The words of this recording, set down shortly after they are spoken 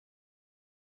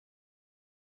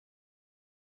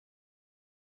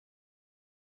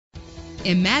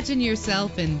Imagine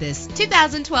yourself in this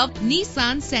 2012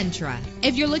 Nissan Sentra.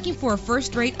 If you're looking for a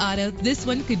first-rate auto, this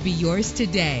one could be yours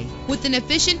today. With an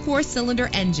efficient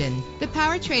 4-cylinder engine, the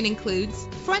powertrain includes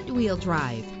front-wheel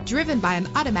drive, driven by an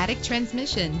automatic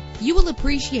transmission. You will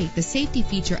appreciate the safety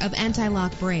feature of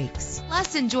anti-lock brakes.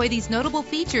 Plus, enjoy these notable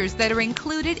features that are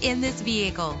included in this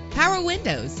vehicle: power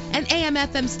windows, an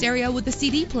AM/FM stereo with a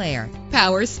CD player,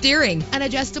 power steering, an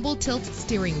adjustable tilt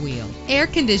steering wheel, air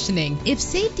conditioning. If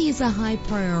safety is a high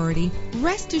priority,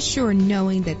 rest assured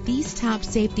knowing that these top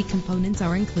safety components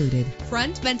are included: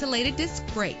 front ventilated disc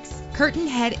brakes, curtain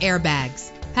head airbags,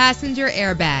 passenger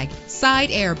airbag, side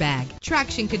airbag,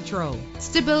 traction control,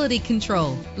 stability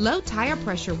control, low tire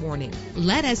pressure warning.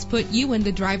 Let us put you in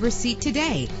the driver's seat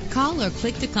today. Call or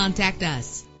click to contact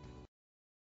us.